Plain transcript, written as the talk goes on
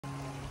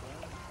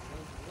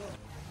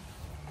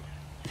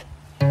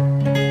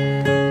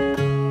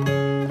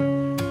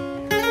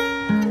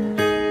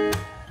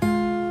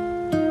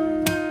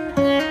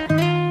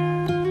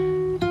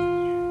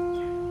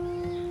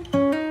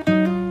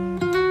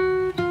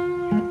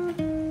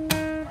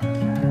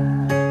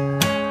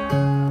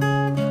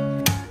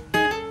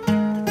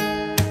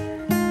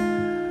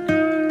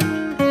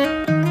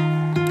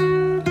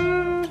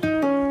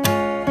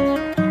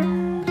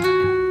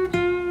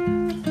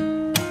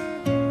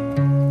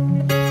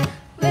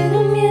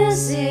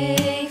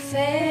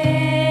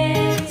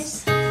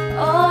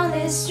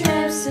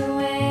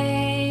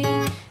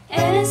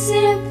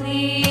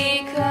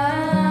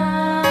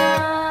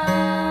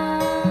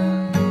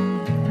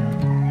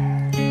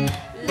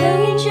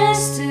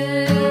just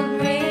to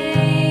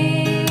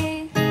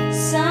bring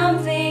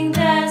something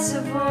that's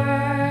a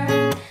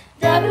word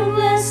that will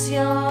bless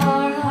your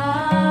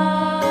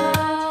heart.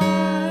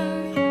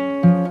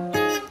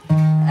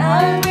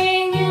 I'll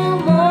bring you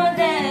more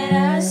than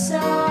a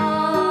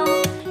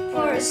song,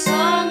 for a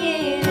song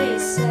in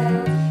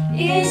itself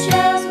is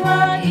just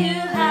what you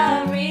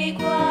have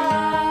required.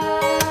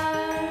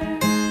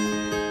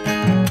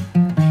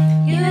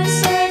 You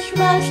search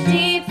much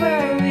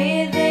deeper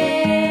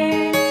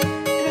within,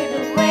 through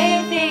the way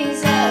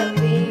things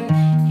appear.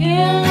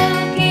 You're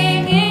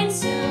looking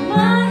into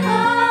my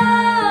heart.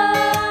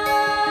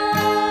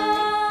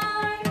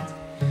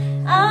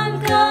 I'm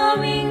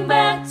coming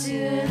back to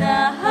the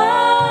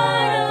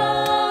heart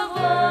of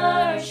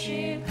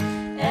worship,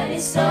 and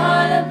it's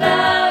all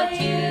about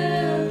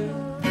you.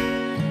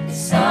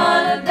 It's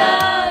all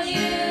about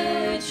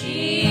you,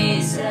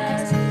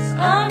 Jesus.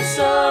 I'm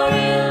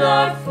sorry,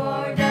 Lord,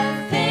 for the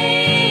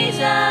things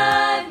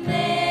I've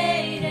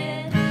made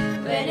it,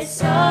 when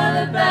it's all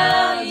about